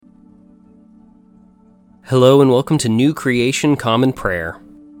Hello and welcome to New Creation Common Prayer.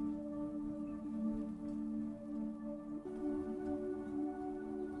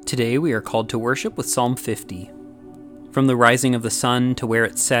 Today we are called to worship with Psalm 50. From the rising of the sun to where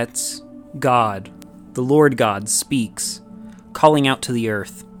it sets, God, the Lord God, speaks, calling out to the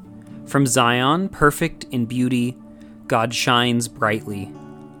earth. From Zion, perfect in beauty, God shines brightly.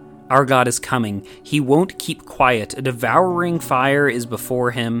 Our God is coming. He won't keep quiet. A devouring fire is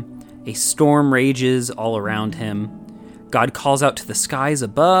before him. A storm rages all around him. God calls out to the skies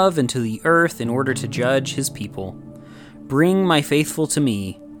above and to the earth in order to judge his people. Bring my faithful to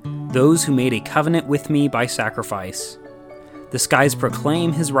me, those who made a covenant with me by sacrifice. The skies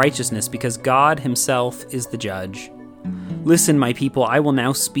proclaim his righteousness because God himself is the judge. Listen, my people, I will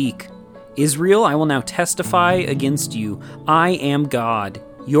now speak. Israel, I will now testify against you. I am God,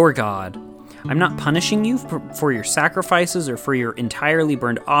 your God. I'm not punishing you for your sacrifices or for your entirely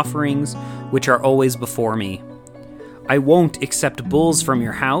burned offerings, which are always before me. I won't accept bulls from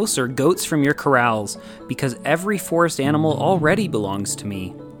your house or goats from your corrals, because every forest animal already belongs to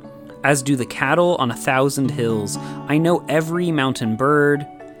me. As do the cattle on 1,000 hills. I know every mountain bird,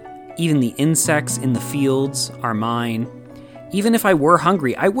 even the insects in the fields are mine. Even if I were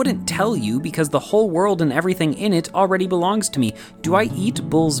hungry, I wouldn't tell you, because the whole world and everything in it already belongs to me. Do I eat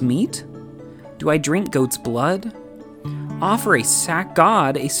bull's meat? Do I drink goat's blood? Offer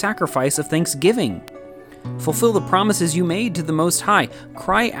God a sacrifice of thanksgiving. Fulfill the promises you made to the Most High.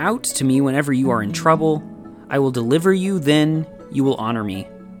 Cry out to me whenever you are in trouble. I will deliver you, then you will honor me.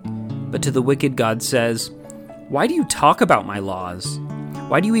 But to the wicked, God says, why do you talk about my laws?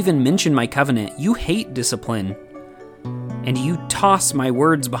 Why do you even mention my covenant? You hate discipline, and you toss my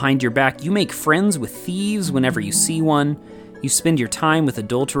words behind your back. You make friends with thieves whenever you see one. You spend your time with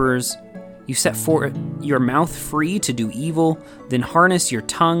adulterers. You set your mouth free to do evil, then harness your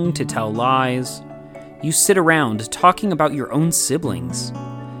tongue to tell lies. You sit around talking about your own siblings.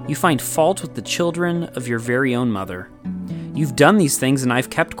 You find fault with the children of your very own mother. You've done these things and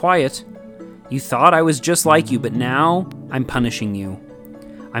I've kept quiet. You thought I was just like you, but now I'm punishing you.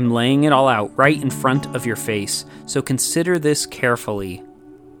 I'm laying it all out right in front of your face, so consider this carefully,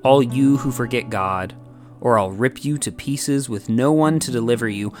 all you who forget God. Or I'll rip you to pieces with no one to deliver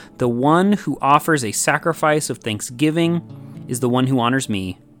you. The one who offers a sacrifice of thanksgiving is the one who honors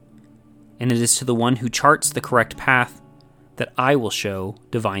me, and it is to the one who charts the correct path that I will show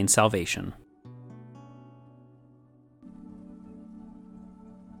divine salvation.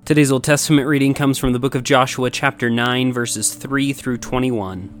 Today's Old Testament reading comes from the book of Joshua, chapter 9, verses 3 through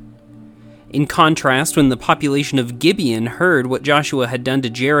 21. In contrast, when the population of Gibeon heard what Joshua had done to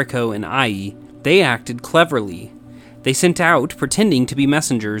Jericho and Ai, they acted cleverly. They sent out, pretending to be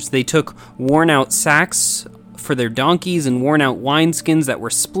messengers. They took worn-out sacks for their donkeys and worn-out wineskins that were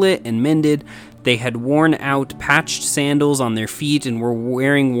split and mended. They had worn-out patched sandals on their feet and were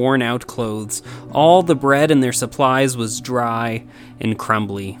wearing worn-out clothes. All the bread in their supplies was dry and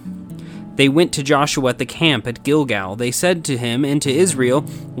crumbly. They went to Joshua at the camp at Gilgal. They said to him and to Israel,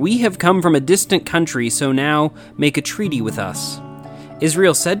 "We have come from a distant country, so now make a treaty with us."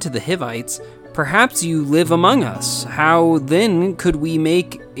 Israel said to the Hivites, "Perhaps you live among us. How then could we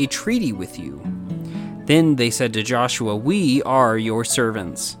make a treaty with you?" Then they said to Joshua, "We are your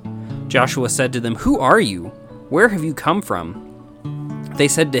servants." Joshua said to them, "Who are you? Where have you come from?" They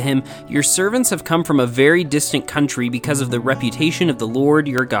said to him, "Your servants have come from a very distant country because of the reputation of the Lord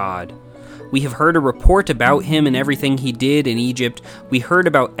your God. We have heard a report about him and everything he did in Egypt. We heard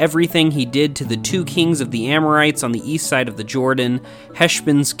about everything he did to the 2 kings of the Amorites on the east side of the Jordan,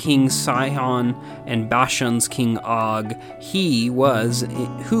 Heshbon's king Sihon and Bashan's king Og,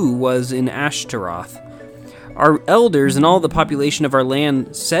 who was in Ashtaroth. Our elders and all the population of our land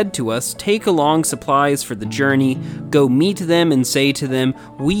said to us, 'Take along supplies for the journey. Go meet them and say to them,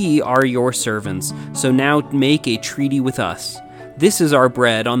 we are your servants. So now make a treaty with us. This is our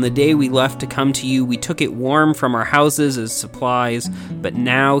bread. On the day we left to come to you, we took it warm from our houses as supplies, but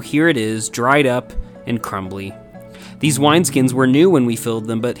now here it is, dried up and crumbly. These wineskins were new when we filled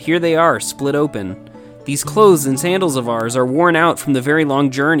them, but here they are, split open. These clothes and sandals of ours are worn out from the very long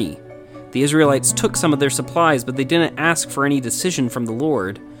journey.' The Israelites took some of their supplies, but they didn't ask for any decision from the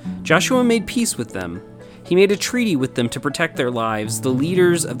Lord. Joshua made peace with them. He made a treaty with them to protect their lives. The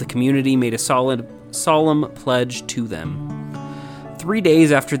leaders of the community made a solemn pledge to them. 3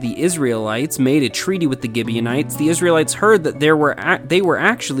 days after the Israelites made a treaty with the Gibeonites, the Israelites heard that they were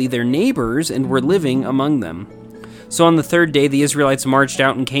actually their neighbors and were living among them. So on the 3rd day, the Israelites marched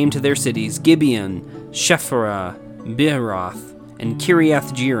out and came to their cities, Gibeon, Shephirah, Beeroth, and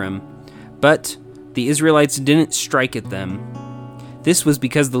Kiriath Jearim. But the Israelites didn't strike at them. This was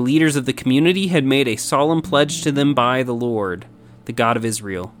because the leaders of the community had made a solemn pledge to them by the Lord, the God of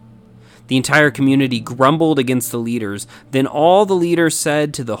Israel. The entire community grumbled against the leaders. Then all the leaders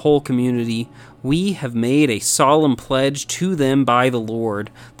said to the whole community, "We have made a solemn pledge to them by the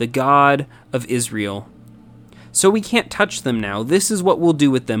Lord, the God of Israel. So we can't touch them now. This is what we'll do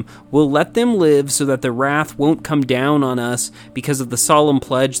with them. We'll let them live so that the wrath won't come down on us because of the solemn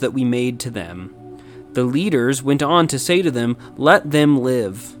pledge that we made to them." The leaders went on to say to them, "Let them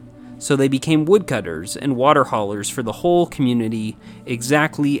live." So they became woodcutters and water haulers for the whole community,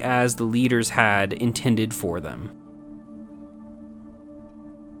 exactly as the leaders had intended for them.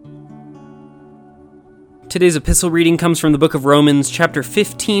 Today's epistle reading comes from the book of Romans, chapter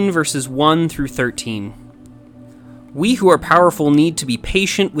 15, verses 1 through 13. We who are powerful need to be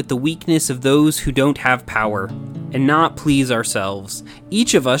patient with the weakness of those who don't have power, and not please ourselves.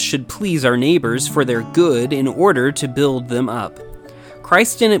 Each of us should please our neighbors for their good in order to build them up.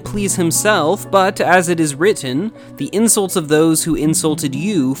 Christ didn't please himself, but as it is written, "The insults of those who insulted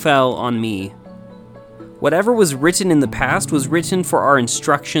you fell on me." Whatever was written in the past was written for our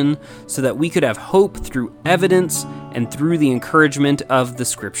instruction, so that we could have hope through evidence and through the encouragement of the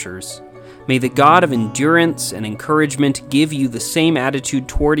Scriptures. May the God of endurance and encouragement give you the same attitude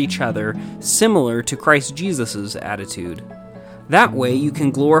toward each other, similar to Christ Jesus' attitude. That way you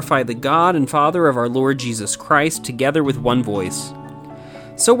can glorify the God and Father of our Lord Jesus Christ together with one voice.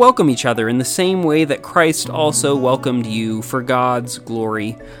 So welcome each other in the same way that Christ also welcomed you for God's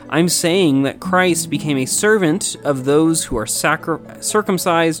glory. I'm saying that Christ became a servant of those who are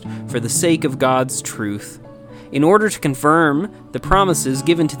circumcised for the sake of God's truth, in order to confirm the promises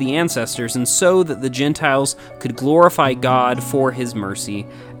given to the ancestors, and so that the Gentiles could glorify God for his mercy,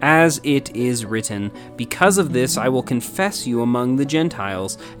 as it is written, "Because of this I will confess you among the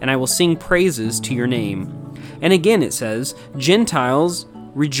Gentiles, and I will sing praises to your name." And again it says, "Gentiles,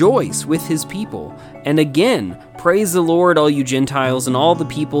 rejoice with his people." And again, "Praise the Lord, all you Gentiles, and all the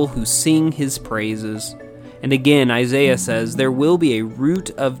people who sing his praises." And again, Isaiah says, "There will be a root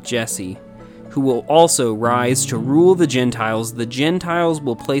of Jesse, who will also rise to rule the Gentiles. The Gentiles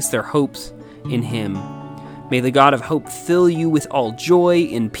will place their hopes in him." May the God of hope fill you with all joy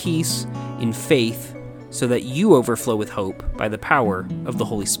in peace, in faith, so that you overflow with hope by the power of the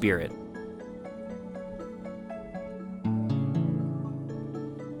Holy Spirit.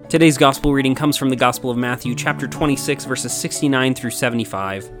 Today's gospel reading comes from the Gospel of Matthew, chapter 26, verses 69 through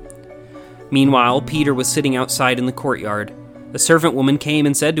 75. Meanwhile, Peter was sitting outside in the courtyard. A servant woman came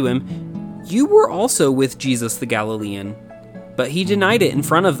and said to him, "You were also with Jesus the Galilean." But he denied it in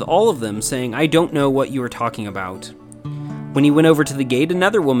front of all of them, saying, "I don't know what you are talking about." When he went over to the gate,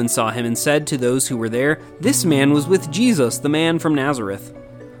 another woman saw him and said to those who were there, "This man was with Jesus, the man from Nazareth."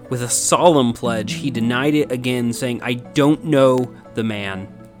 With a solemn pledge, he denied it again, saying, "I don't know the man."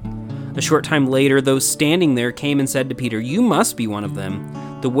 A short time later, those standing there came and said to Peter, "You must be one of them.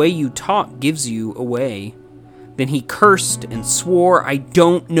 The way you talk gives you away." Then he cursed and swore, "I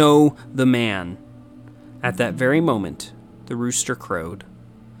don't know the man." At that very moment, the rooster crowed.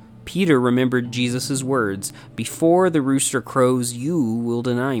 Peter remembered Jesus' words, "Before the rooster crows, you will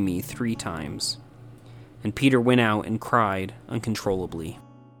deny me 3 times." And Peter went out and cried uncontrollably.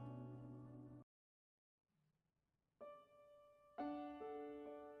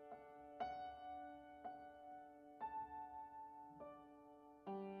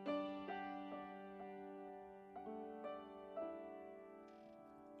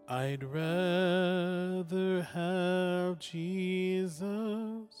 I'd rather have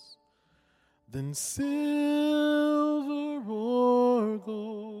Jesus than silver or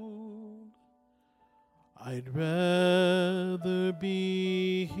gold. I'd rather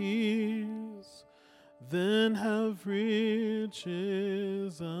be his than have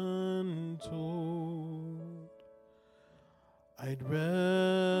riches untold. I'd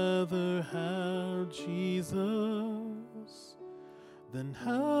rather have Jesus than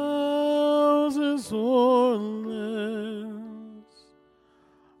houses or lands.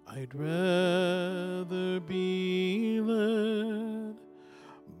 I'd rather be led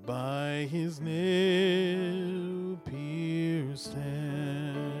by his nail-pierced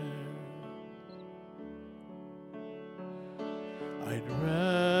hands. I'd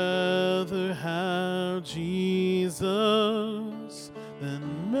rather have Jesus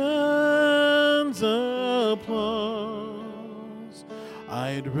than man's applause.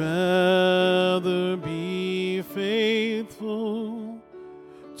 I'd rather be faithful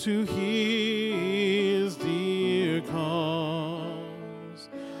to his dear cause.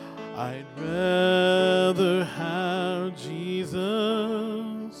 I'd rather have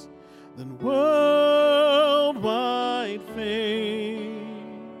Jesus than worldwide fame.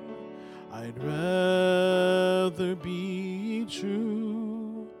 I'd rather be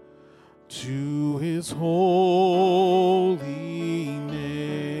true to his holy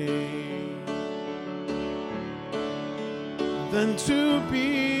name than to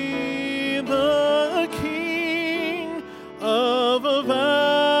be the king of a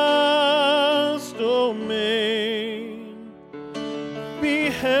vast domain,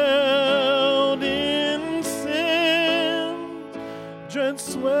 beheld in sin's dread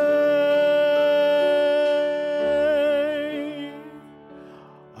sway.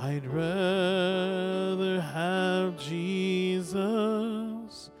 I'd rather have Jesus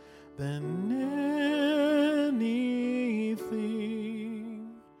than anything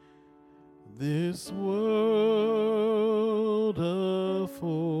this world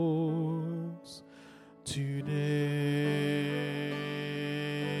affords today.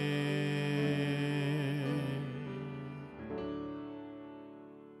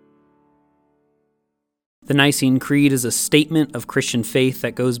 The Nicene Creed is a statement of Christian faith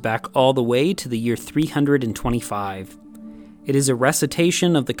that goes back all the way to the year 325. It is a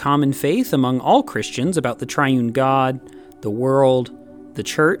recitation of the common faith among all Christians about the triune God, the world, the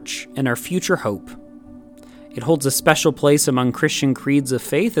church, and our future hope. It holds a special place among Christian creeds of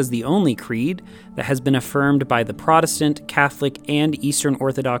faith as the only creed that has been affirmed by the Protestant, Catholic, and Eastern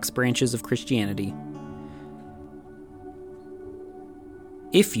Orthodox branches of Christianity.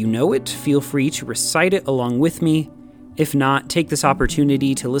 If you know it, feel free to recite it along with me. If not, take this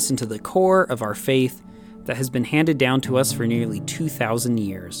opportunity to listen to the core of our faith that has been handed down to us for nearly 2,000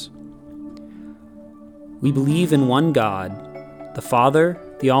 years. We believe in one God, the Father,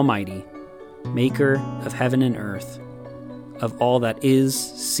 the Almighty, maker of heaven and earth, of all that is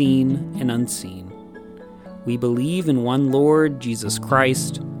seen and unseen. We believe in one Lord, Jesus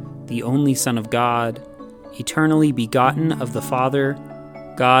Christ, the only Son of God, eternally begotten of the Father,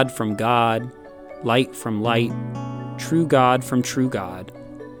 God from God, light from light, true God from true God,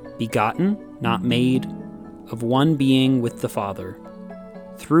 begotten, not made, of one being with the Father.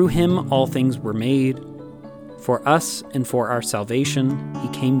 Through him all things were made. For us and for our salvation, he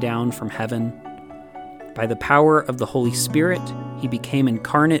came down from heaven. By the power of the Holy Spirit, he became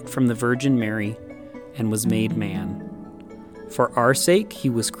incarnate from the Virgin Mary and was made man. For our sake, he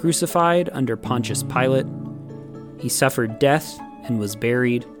was crucified under Pontius Pilate. He suffered death and was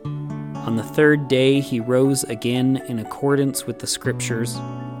buried. On the third day, he rose again in accordance with the Scriptures.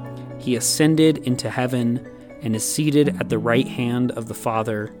 He ascended into heaven and is seated at the right hand of the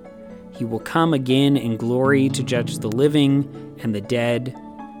Father. He will come again in glory to judge the living and the dead,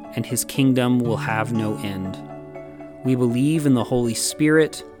 and his kingdom will have no end. We believe in the Holy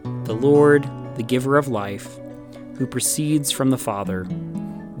Spirit, the Lord, the giver of life, who proceeds from the Father.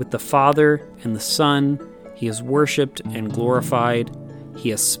 With the Father and the Son, he is worshipped and glorified. He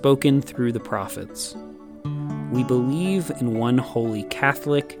has spoken through the prophets. We believe in one holy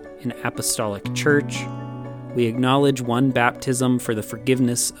Catholic and Apostolic Church. We acknowledge one baptism for the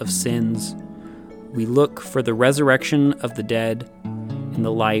forgiveness of sins. We look for the resurrection of the dead and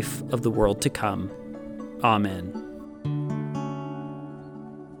the life of the world to come. Amen.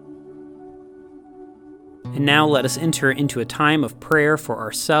 And now let us enter into a time of prayer for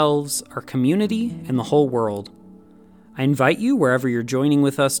ourselves, our community, and the whole world. I invite you, wherever you're joining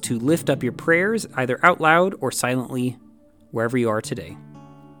with us, to lift up your prayers, either out loud or silently, wherever you are today.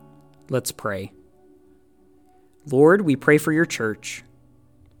 Let's pray. Lord, we pray for your church,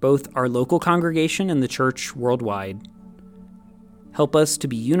 both our local congregation and the church worldwide. Help us to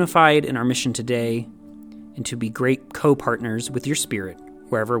be unified in our mission today and to be great co-partners with your Spirit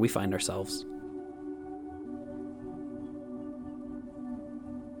wherever we find ourselves.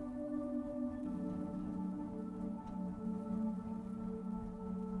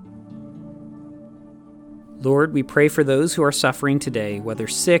 Lord, we pray for those who are suffering today, whether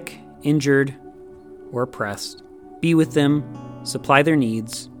sick, injured, or oppressed. Be with them, supply their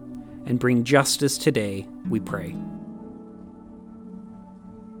needs, and bring justice today, we pray.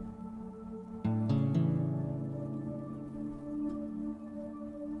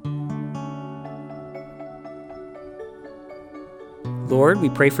 Lord, we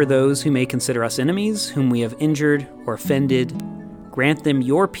pray for those who may consider us enemies, whom we have injured or offended. Grant them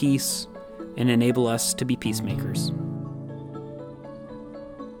your peace and enable us to be peacemakers.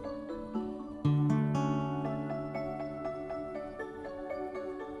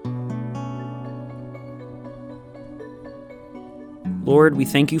 Lord, we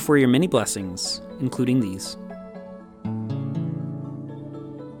thank you for your many blessings, including these.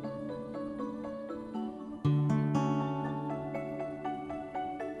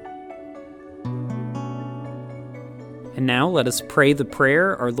 And now let us pray the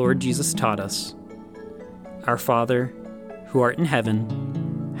prayer our Lord Jesus taught us. Our Father, who art in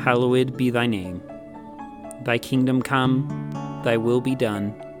heaven, hallowed be thy name. Thy kingdom come, thy will be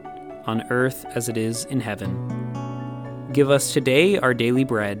done, on earth as it is in heaven. Give us today our daily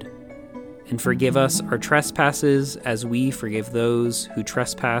bread, and forgive us our trespasses as we forgive those who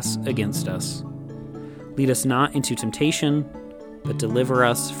trespass against us. Lead us not into temptation, but deliver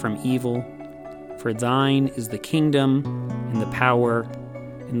us from evil. For thine is the kingdom, and the power,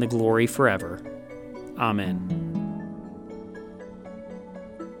 and the glory forever. Amen.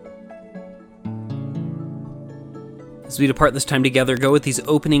 As we depart this time together, go with these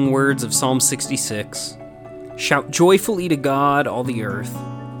opening words of Psalm 66. Shout joyfully to God, all the earth.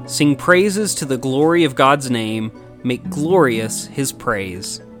 Sing praises to the glory of God's name. Make glorious his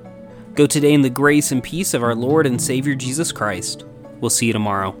praise. Go today in the grace and peace of our Lord and Savior Jesus Christ. We'll see you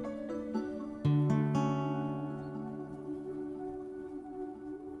tomorrow.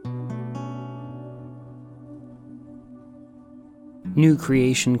 New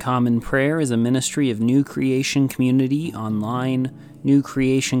Creation Common Prayer is a ministry of New Creation Community Online, New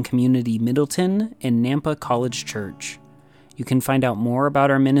Creation Community Middleton, and Nampa College Church. You can find out more about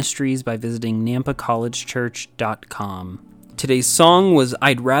our ministries by visiting nampacollegechurch.com. Today's song was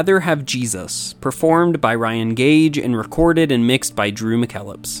I'd Rather Have Jesus, performed by Ryan Gage and recorded and mixed by Drew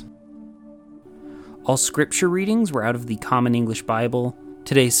McKellips. All scripture readings were out of the Common English Bible.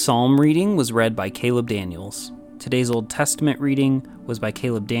 Today's psalm reading was read by Caleb Daniels. Today's Old Testament reading was by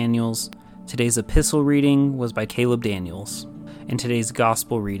Caleb Daniels. Today's epistle reading was by Caleb Daniels. And today's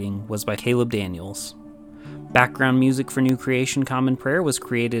gospel reading was by Caleb Daniels. Background music for New Creation Common Prayer was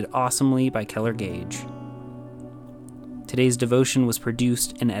created awesomely by Keller Gage. Today's devotion was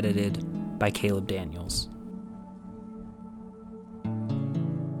produced and edited by Caleb Daniels.